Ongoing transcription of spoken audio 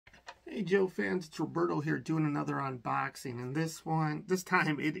Hey Joe fans, it's Roberto here doing another unboxing, and this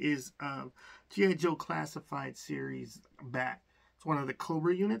time it is G.I.Joe Classified Series B.A.T. It's one of the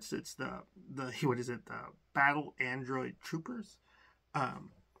Cobra units. It's the Battle Android Troopers.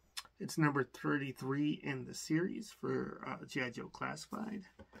 It's number 33 in the series for G.I.Joe Classified.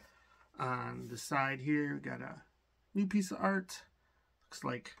 On the side here, we got a new piece of art. Looks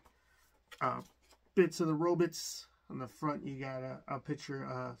like bits of the robots. On the front, you got a picture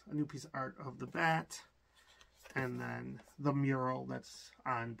of a new piece of art of the bat, and then the mural that's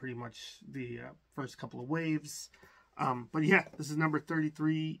on pretty much the first couple of waves. But yeah, this is number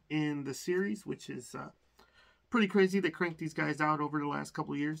 33 in the series, which is pretty crazy. They cranked these guys out over the last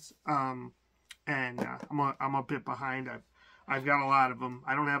couple of years, and I'm a bit behind. I've got a lot of them.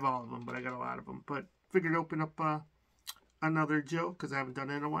 I don't have all of them, but I got a lot of them. But figured to open up another Joe because I haven't done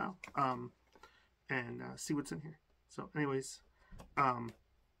it in a while, and see what's in here. So anyways,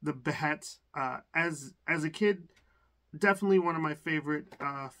 the B.A.T, as a kid, definitely one of my favorite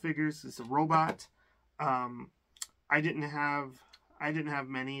figures. It's a robot. I didn't have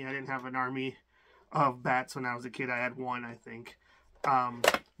many. I didn't have an army of bats when I was a kid. I had one, I think. But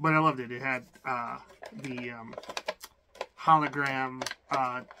I loved it. It had the hologram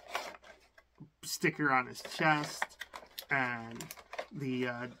sticker on his chest, and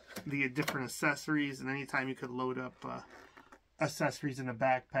the different accessories, and anytime you could load up accessories in a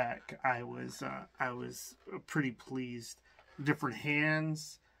backpack, I was pretty pleased. Different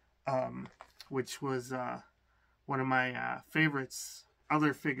hands, which was one of my favorites.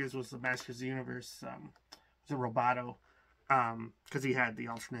 Other figures was the Masters of the Universe, the Roboto, because he had the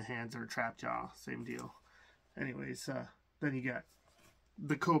alternate hands or trap jaw, same deal. Anyways, then you got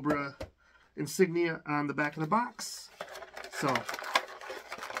the Cobra insignia on the back of the box. So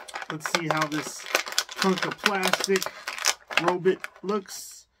let's see how this hunk of plastic robot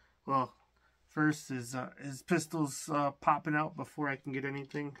looks. Well, first his pistol's popping out before I can get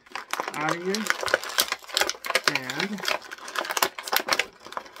anything out of here. And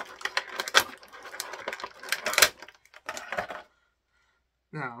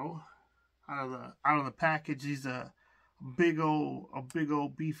now out of the package, he's a big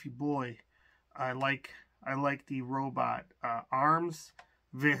old beefy boy. I like the robot arms.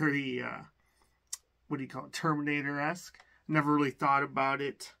 Very what do you call it, Terminator-esque. Never really thought about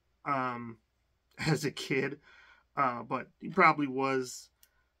it as a kid, but he probably was.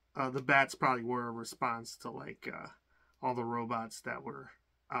 The bats probably were a response to like all the robots that were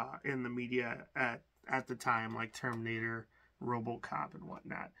in the media at the time, like Terminator, RoboCop, and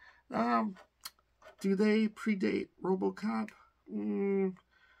whatnot. Do they predate RoboCop?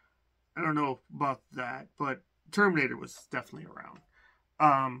 I don't know about that, but Terminator was definitely around.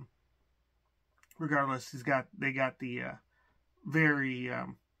 Regardless, they got the very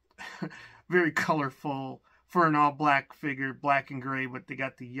very colorful, for an all black figure, black and gray, but they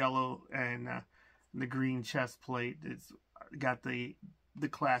got the yellow and the green chest plate. It's got the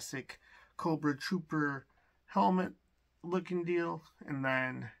classic Cobra Trooper helmet looking deal, and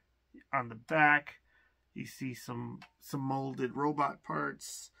then on the back you see some molded robot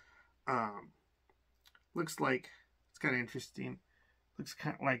parts. Looks like it's kind of interesting. Looks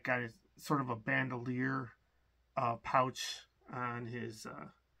kind of like got sort of a bandolier pouch on his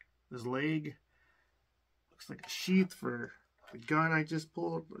leg. Looks like a sheath for the gun I just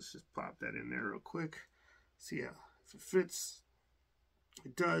pulled. Let's just pop that in there real quick. See how if it fits.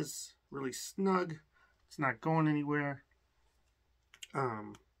 It does. Really snug. It's not going anywhere.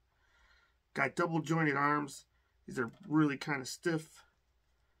 Got double jointed arms. These are really kind of stiff.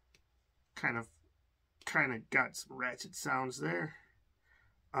 Kind of got some ratchet sounds there.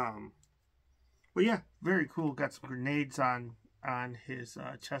 But yeah, very cool. Got some grenades on his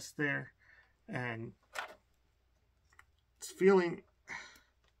chest there, and it's feeling.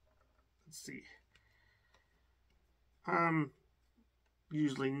 Let's see. I'm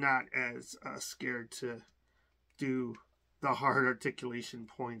usually not as scared to do the hard articulation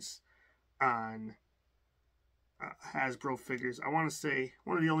points on Hasbro figures. I want to say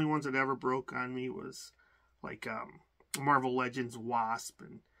one of the only ones that ever broke on me was like Marvel Legends Wasp,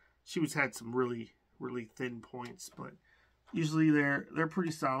 and she had some really thin points, but usually they're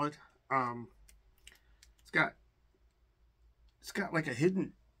pretty solid. It's got like a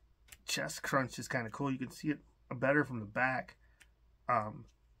hidden chest crunch. Is kind of cool. You can see it better from the back.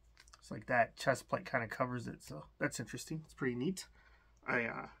 It's like that chest plate kind of covers it, so that's interesting. It's pretty neat.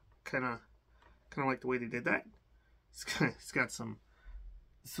 I kind of like the way they did that. It's got some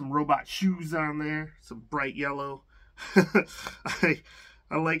robot shoes on there, some bright yellow. I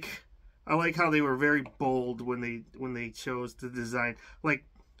like how they were very bold when they chose to design. Like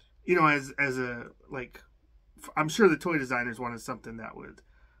you know, as a, like, I'm sure the toy designers wanted something that would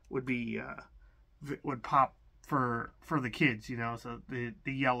be would pop for the kids, you know, so the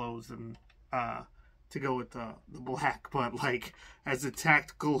yellows and to go with the black, but like as a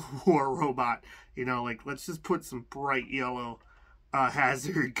tactical war robot, you know, like let's just put some bright yellow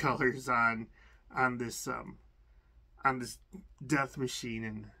hazard colors on this death machine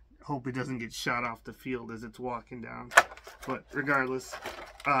and hope it doesn't get shot off the field as it's walking down. But regardless,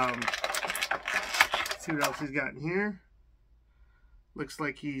 let's see what else he's got in here. Looks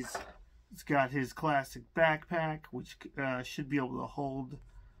like he's got his classic backpack, which should be able to hold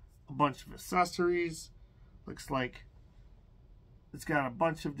a bunch of accessories. Looks like it's got a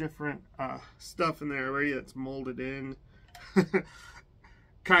bunch of different stuff in there already that's molded in.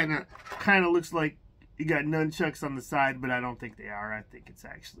 kind of looks like you got nunchucks on the side, but I don't think they are. I think it's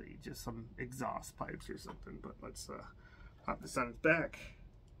actually just some exhaust pipes or something. But let's pop this on its back.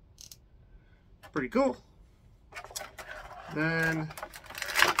 Pretty cool. Then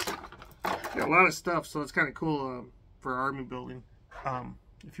got a lot of stuff, so it's kind of cool for army building.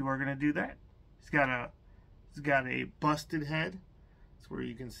 If you are gonna do that, he's got a busted head. That's where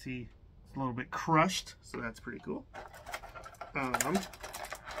you can see it's a little bit crushed, so that's pretty cool.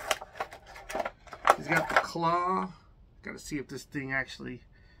 He's got the claw. Got to see if this thing actually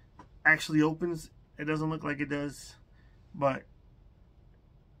opens. It doesn't look like it does, but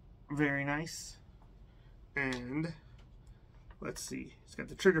very nice. And let's see. He's got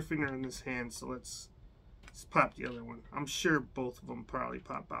the trigger finger in his hand, so let's pop the other one. I'm sure both of them probably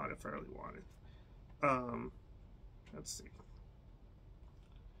pop out if I really wanted. Let's see.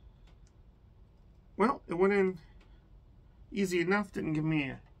 Well, it went in easy enough. Didn't give me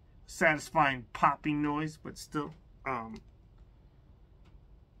a satisfying popping noise, but still.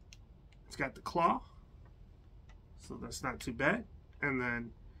 It's got the claw, so that's not too bad. And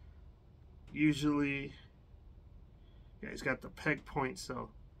then usually, yeah, he's got the peg point, so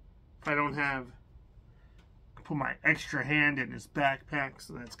if I don't have, I put my extra hand in his backpack,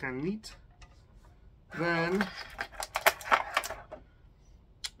 so that's kind of neat. Then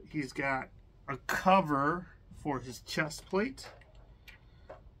he's got a cover for his chest plate,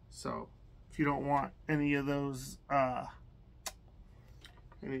 so if you don't want any of those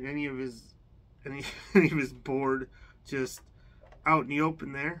any of his board just out in the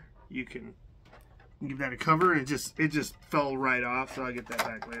open there, you can give that a cover. And it just fell right off, so I'll get that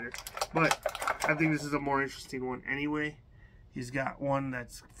back later. But I think this is a more interesting one anyway. He's got one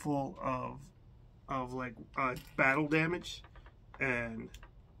that's full of like battle damage, and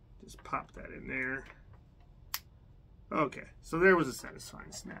just pop that in there. Okay, so there was a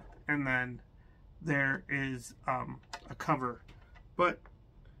satisfying snap. And then there is a cover, but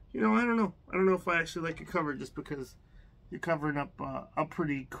you know, I don't know if I actually like a cover, just because you're covering up a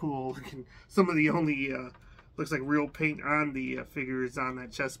pretty cool looking, some of the only looks like real paint on the figures on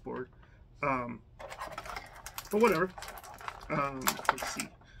that chessboard. But whatever. Let's see.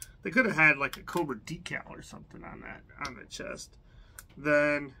 They could have had like a Cobra decal or something on the chest.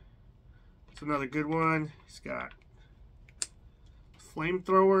 Then it's another good one. He's got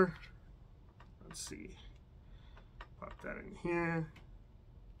flamethrower. Let's see. Pop that in here.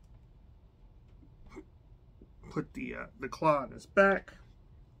 Put the claw on his back.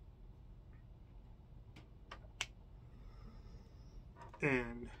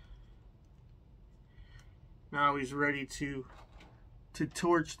 And now he's ready to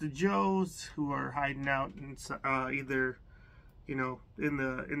torch the Joes who are hiding out in, either, you know, in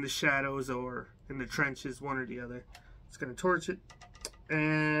the shadows or in the trenches, one or the other. It's gonna torch it,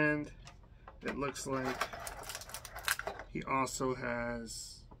 and it looks like he also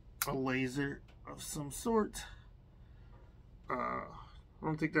has a laser of some sort. I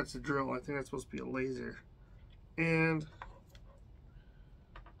don't think that's a drill. I think that's supposed to be a laser. And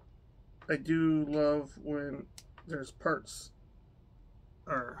I do love when there's parts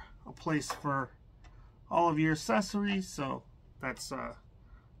or a place for all of your accessories, so that's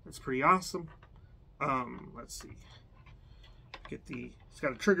pretty awesome. Let's see. It's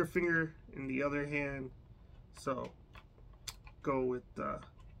got a trigger finger in the other hand, so go with the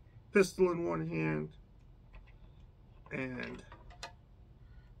pistol in one hand and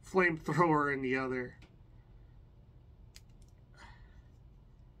flamethrower in the other.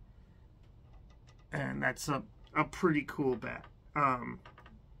 And that's a pretty cool bat.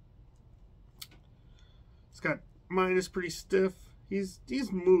 It's got, mine is pretty stiff. He's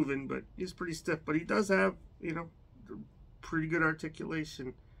moving, but he's pretty stiff. But he does have, you know, pretty good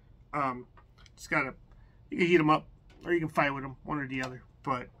articulation. Just gotta, you can heat him up or you can fight with him, one or the other.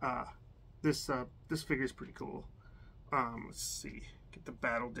 But this figure is pretty cool. Let's see. Get the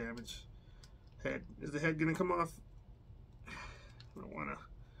battle damage. Head. Is the head gonna come off? I don't wanna.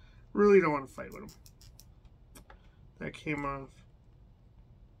 Really don't want to fight with him. That came off.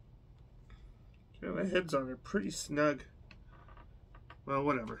 Yeah, the head's on there pretty snug. Well,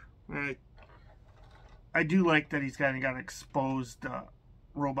 whatever. I do like that he's got an exposed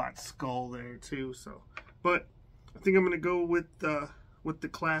robot skull there too. So, but I think I'm gonna go with the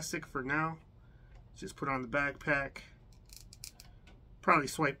classic for now. Just put on the backpack. Probably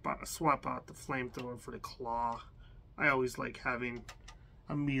swap out the flamethrower for the claw. I always like having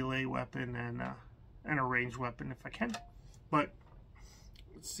a melee weapon and a ranged weapon if I can. But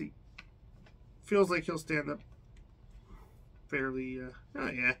let's see. Feels like he'll stand up fairly. Oh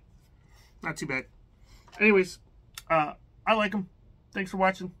yeah, not too bad. Anyways, I like him. Thanks for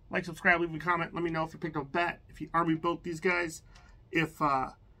watching. Like, subscribe, leave a comment. Let me know if you picked up BAT, if you army built these guys, if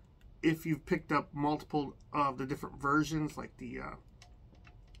you've picked up multiple of the different versions, like the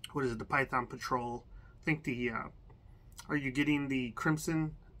what is it, the Python Patrol. I think the are you getting the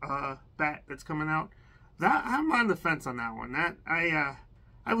Crimson BAT that's coming out? That I'm on the fence on that one. That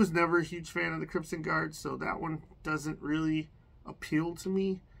I was never a huge fan of the Crimson Guard, so that one doesn't really appeal to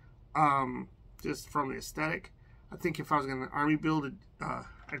me. Just from the aesthetic. I think if I was going to army build it,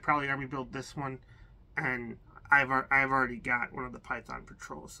 I'd probably army build this one, and I've already got one of the Python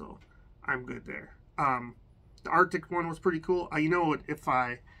Patrol, so I'm good there. The Arctic one was pretty cool. You know what? If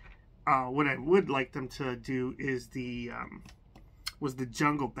what I would like them to do is was the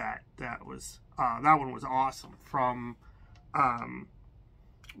Jungle Bat. That one was awesome. From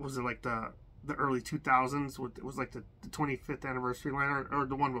was it like the early 2000s? It was like the 25th anniversary line, or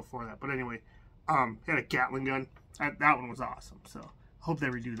the one before that. But anyway, had a Gatling gun. That one was awesome. So I hope they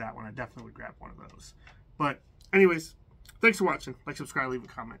redo that one. I definitely would grab one of those. But anyways, thanks for watching. Like, subscribe, leave a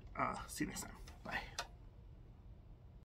comment. See you next time. Bye.